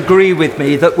friend agree with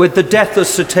me that with the death of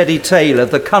Sir Teddy Taylor,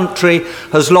 the country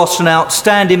has lost an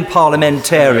outstanding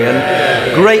parliamentarian,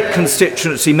 great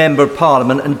constituency member of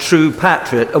Parliament and true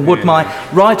patriot? And would my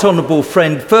right honourable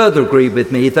friend further agree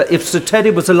with me that if Sir Teddy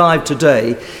was alive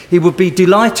today, he would be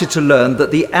delighted to learn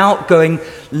that the outgoing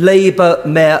Labour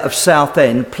Mayor of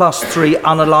Southend plus 3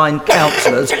 unaligned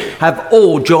councillors have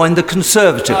all joined the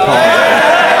Conservative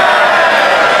Party?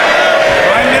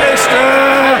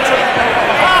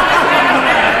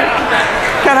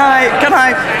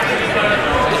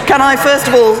 Can I first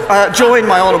of all join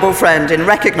my honourable friend in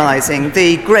recognising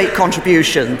the great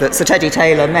contribution that Sir Teddy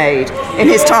Taylor made in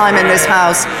his time in this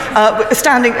House,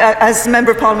 standing as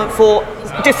Member of Parliament for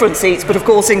different seats, but of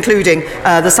course including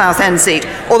the Southend seat.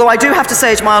 Although I do have to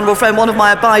say to my honourable friend, one of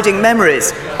my abiding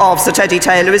memories of Sir Teddy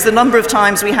Taylor is the number of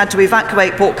times we had to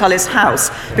evacuate Portcullis House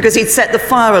because he'd set the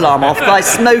fire alarm off by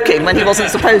smoking when he wasn't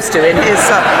supposed to in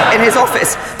his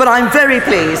office. But I'm very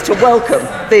pleased to welcome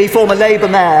the former Labour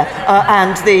Mayor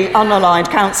and the unaligned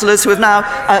councillors who have now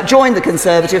joined the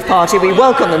Conservative Party. We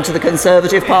welcome them to the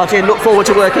Conservative Party and look forward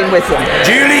to working with them.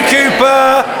 Julie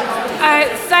Cooper.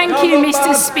 Thank you,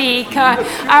 Mr. Speaker.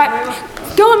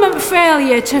 Government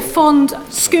failure to fund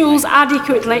schools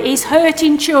adequately is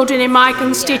hurting children in my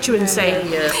constituency.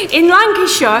 In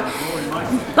Lancashire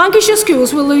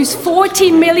schools will lose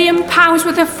 £40 million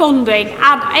worth of funding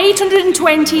and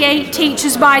 828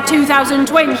 teachers by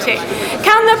 2020.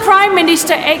 Can the Prime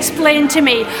Minister explain to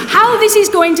me how this is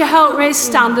going to help raise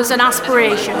standards and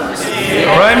aspirations?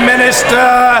 Prime Minister.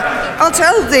 I'll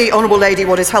tell the honourable lady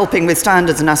what is helping with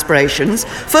standards and aspirations.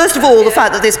 First of all, the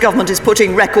fact that this government is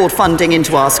putting record funding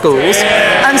into our schools.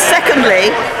 And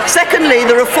secondly,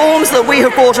 the reforms that we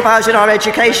have brought about in our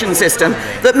education system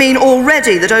that mean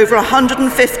already that over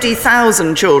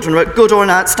 150,000 children are at good or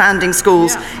outstanding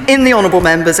schools in the honourable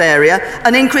member's area,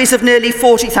 an increase of nearly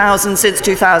 40,000 since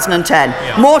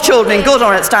 2010. More children in good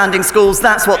or outstanding schools,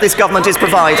 that's what this government is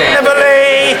providing.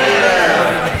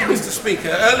 Mr. Speaker,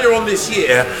 earlier on this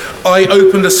year, I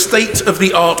opened a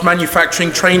state-of-the-art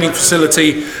manufacturing training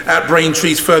facility at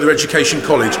Braintree's Further Education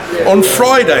College. On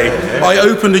Friday, I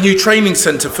opened a new training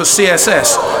centre for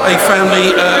CSS, a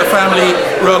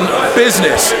family-run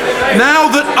business.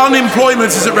 Now that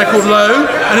unemployment is at record low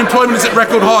and employment is at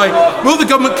record high. Will the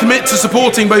government commit to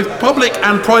supporting both public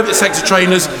and private sector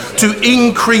trainers to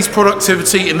increase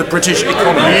productivity in the British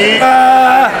economy?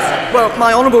 Well,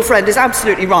 my honourable friend is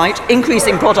absolutely right.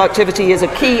 Increasing productivity is a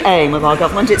key aim of our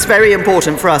government. It's very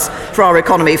important for us, for our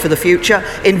economy, for the future.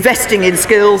 Investing in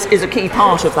skills is a key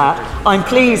part of that. I'm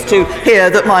pleased to hear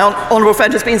that my honourable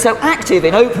friend has been so active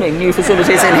in opening new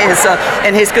facilities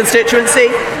in his constituency.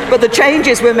 But the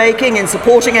changes we're making in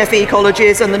supporting FE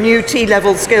colleges and the new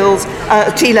T-level skills,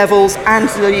 T-levels, and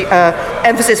the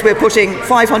emphasis we're putting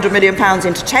 £500 million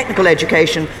into technical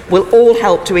education will all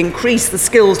help to increase the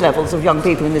skills levels of young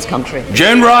people in this country.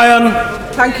 Joan Ryan.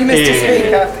 Thank you, Mr.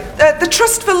 Speaker. The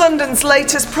Trust for London's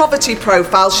latest poverty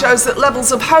profile shows that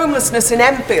levels of homelessness in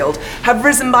Enfield have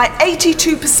risen by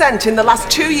 82% in the last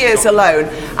 2 years alone,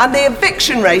 and the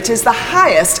eviction rate is the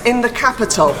highest in the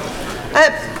capital.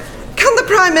 Can the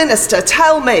Prime Minister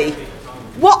tell me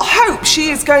what hope she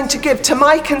is going to give to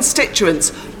my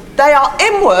constituents? They are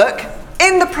in work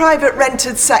in the private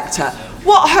rented sector.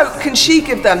 What hope can she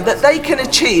give them that they can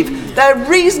achieve their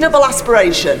reasonable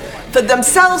aspiration for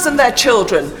themselves and their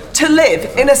children to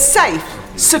live in a safe,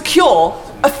 secure,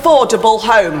 affordable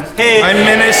home? Prime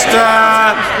Minister.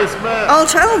 I'll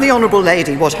tell the honourable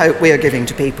lady what hope we are giving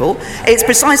to people. It's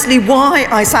precisely why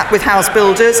I sat with house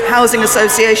builders, housing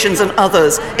associations and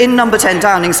others in number 10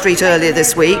 Downing Street earlier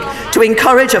this week to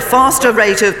encourage a faster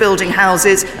rate of building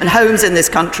houses and homes in this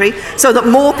country so that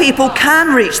more people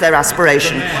can reach their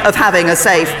aspiration of having a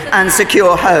safe and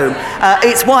secure home.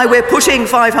 It's why we're putting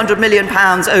 £500 million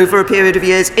over a period of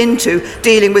years into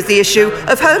dealing with the issue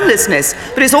of homelessness.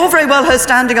 But it's all very well her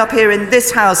standing up here in this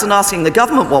House and asking the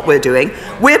government what we're doing.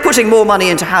 We're putting more money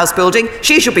into house building.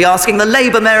 She should be asking the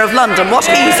Labour Mayor of London what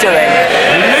he's doing.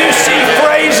 Lucy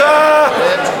Fraser!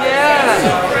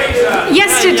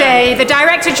 Yesterday, the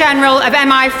Director General of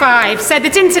MI5 said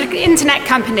that internet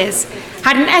companies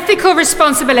had an ethical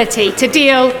responsibility to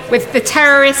deal with the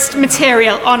terrorist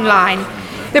material online.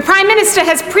 The Prime Minister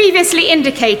has previously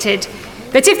indicated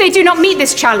that if they do not meet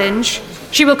this challenge,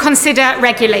 she will consider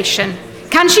regulation.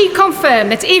 Can she confirm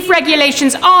that if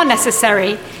regulations are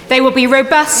necessary, they will be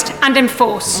robust and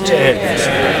enforced?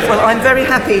 Well, I'm very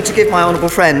happy to give my honourable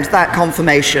friend that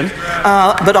confirmation.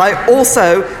 But I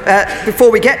also,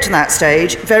 before we get to that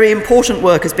stage, very important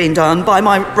work has been done by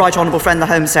my right honourable friend, the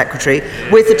Home Secretary,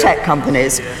 with the tech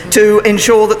companies to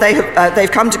ensure that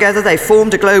they've come together, they've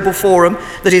formed a global forum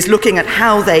that is looking at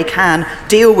how they can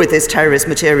deal with this terrorist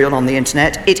material on the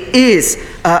internet. It is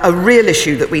a real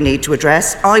issue that we need to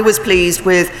address. I was pleased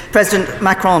with President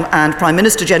Macron and Prime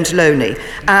Minister Gentiloni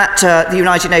at the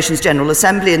United Nations General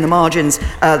Assembly in the margins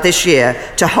this year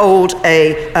to hold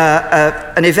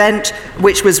an event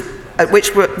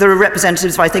there are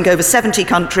representatives of, I think, over 70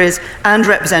 countries and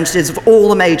representatives of all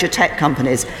the major tech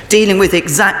companies dealing with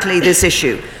exactly this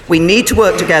issue. We need to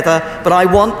work together, but I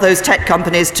want those tech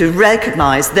companies to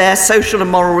recognise their social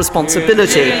and moral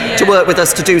responsibility to work with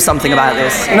us to do something about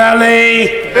this.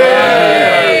 Nelly!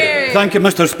 Thank you,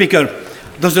 Mr. Speaker.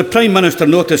 Does the Prime Minister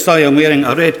notice I am wearing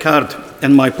a red card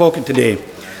in my pocket today?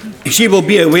 She will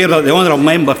be aware that the honourable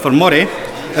member for Moray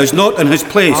is not in his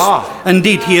place.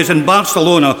 Indeed, he is in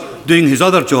Barcelona doing his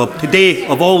other job, today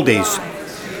of all days.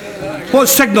 What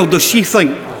signal does she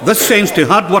think this sends to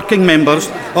hard-working members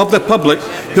of the public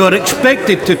who are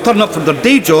expected to turn up for their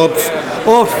day jobs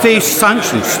or face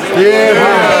sanctions?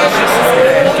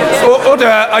 Order.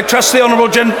 I trust the honourable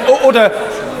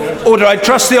Order. I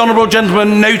trust the honourable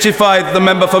gentleman notified the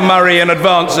member for Murray in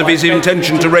advance of his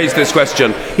intention to raise this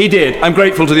question. He did. I'm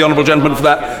grateful to the honourable gentleman for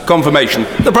that confirmation.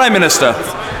 The Prime Minister.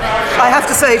 I have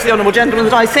to say to the honourable gentleman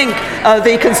that I think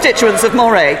the constituents of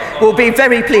Moray will be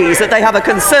very pleased that they have a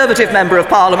Conservative Member of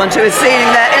Parliament who is seeing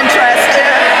their interest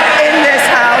in this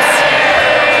House.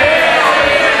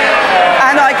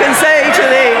 And I can say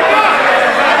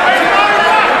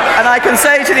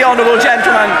to the honourable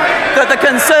gentleman that the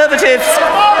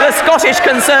Scottish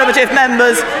Conservative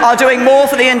members are doing more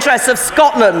for the interests of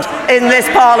Scotland in this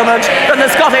Parliament than the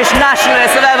Scottish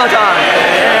Nationalists have ever done.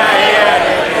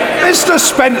 Mr.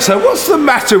 Spencer, what's the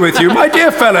matter with you, my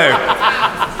dear fellow?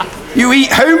 You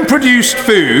eat home-produced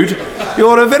food,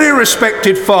 you're a very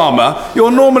respected farmer,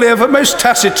 you're normally of a most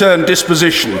taciturn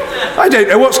disposition. I don't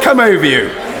know what's come over you.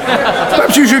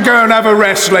 Perhaps you should go and have a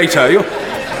rest later.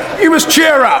 You must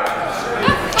cheer up.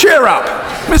 Cheer up.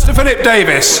 Mr. Philip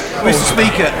Davis. Mr.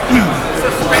 Speaker,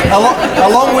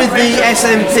 along with the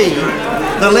SNP,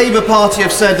 the Labour Party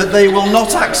have said that they will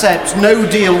not accept no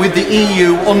deal with the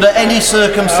EU under any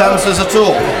circumstances at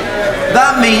all.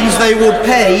 That means they will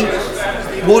pay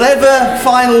whatever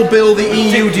final bill the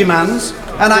EU demands,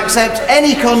 and accept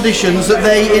any conditions that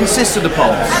they insisted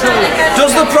upon.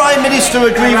 Does the Prime Minister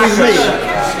agree with me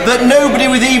that nobody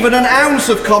with even an ounce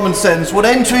of common sense would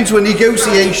enter into a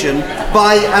negotiation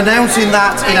by announcing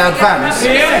that in advance?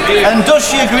 And does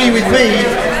she agree with me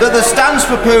that the stance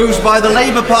proposed by the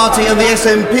Labour Party and the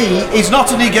SNP is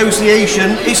not a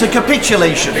negotiation, it's a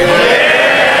capitulation?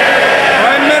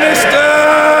 Prime Minister!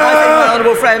 My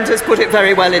honourable friend has put it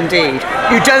very well indeed.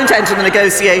 You don't enter the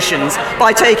negotiations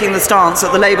by taking the stance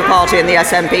that the Labour Party and the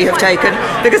SNP have taken,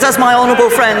 because as my honourable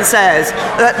friend says,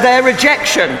 that their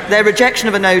rejection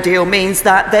of a no deal means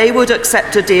that they would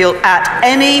accept a deal at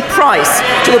any price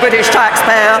to the British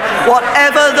taxpayer,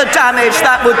 whatever the damage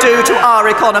that would do to our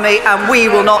economy, and we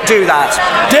will not do that.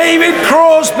 David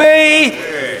Crosby!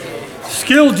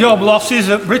 Skilled job losses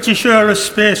at British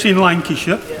Aerospace in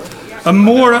Lancashire, and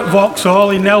more at Vauxhall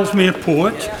in Ellesmere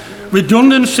Port,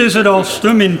 redundancies at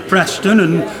Alstom in Preston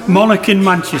and Monarch in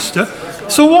Manchester.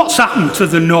 So what's happened to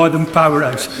the Northern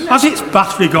Powerhouse? Has its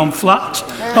battery gone flat?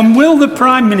 And will the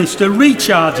Prime Minister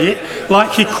recharge it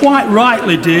like she quite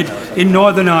rightly did in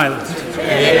Northern Ireland?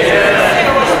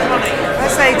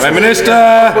 Prime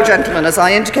Minister. Gentlemen, as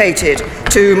I indicated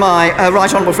to my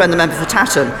right honourable friend, the member for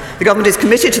Tatton, the government is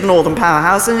committed to the Northern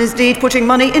Powerhouse and is indeed putting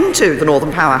money into the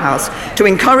Northern Powerhouse to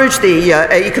encourage the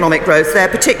economic growth there,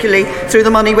 particularly through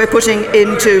the money we're putting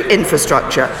into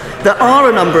infrastructure. There are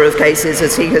a number of cases,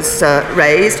 as he has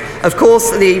raised. Of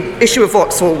course, the issue of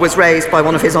Vauxhall was raised by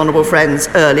one of his honourable friends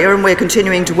earlier, and we're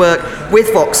continuing to work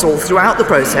with Vauxhall throughout the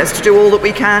process to do all that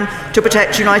we can to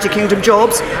protect United Kingdom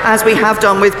jobs, as we have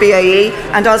done with BAE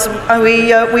and as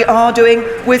we are doing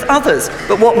with others.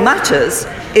 But what matters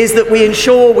is that we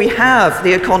ensure we have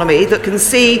the economy that can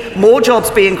see more jobs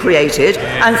being created,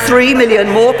 and 3 million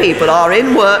more people are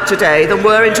in work today than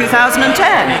were in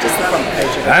 2010.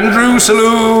 Andrew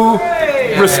Selous.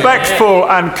 Respectful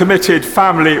and committed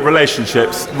family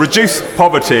relationships reduce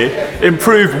poverty,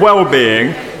 improve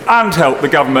well-being and help the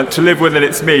government to live within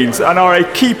its means, and are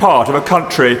a key part of a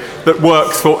country that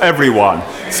works for everyone.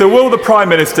 So will the Prime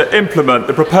Minister implement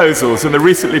the proposals in the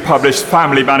recently published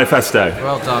Family Manifesto?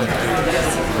 Well done.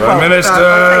 Prime Minister.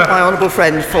 I thank my honourable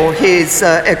friend for his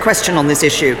question on this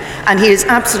issue, and he is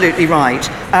absolutely right.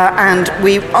 And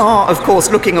we are, of course,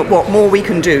 looking at what more we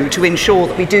can do to ensure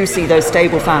that we do see those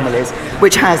stable families,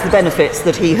 which has the benefits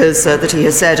that he has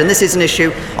said. And this is an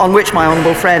issue on which my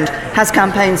honourable friend has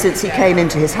campaigned since he came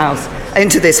into this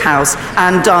house,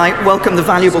 and I welcome the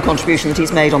valuable contribution that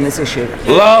he's made on this issue.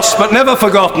 Last but never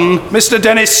forgotten, Mr.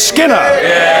 Dennis Skinner.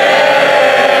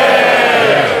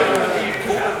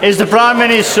 Is the Prime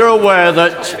Minister aware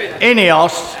that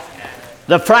INEOS,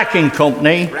 the fracking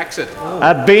company,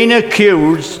 have been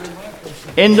accused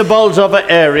in the Bolsover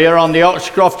area on the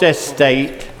Oxcroft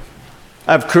estate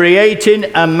of creating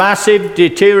a massive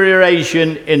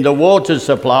deterioration in the water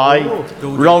supply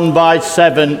run by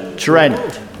Severn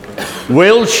Trent?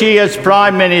 Will she, as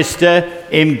Prime Minister,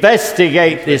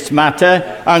 investigate this matter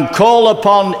and call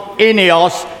upon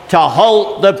INEOS to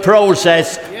halt the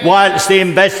process whilst the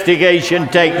investigation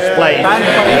takes place?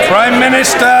 Prime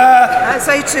Minister. I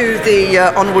say to the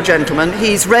honourable gentleman,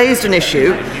 he's raised an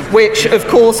issue which, of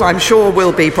course, I'm sure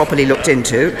will be properly looked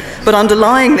into, but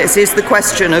underlying this is the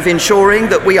question of ensuring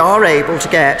that we are able to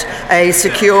get a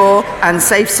secure and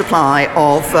safe supply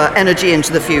of energy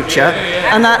into the future,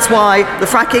 and that's why the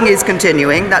fracking is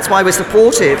continuing. That's why we're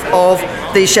supportive of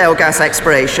the shale gas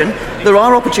exploration. There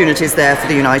are opportunities there for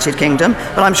the United Kingdom,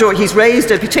 but I'm sure he's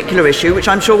raised a particular issue which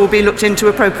I'm sure will be looked into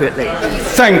appropriately.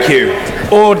 Thank you.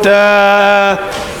 Order.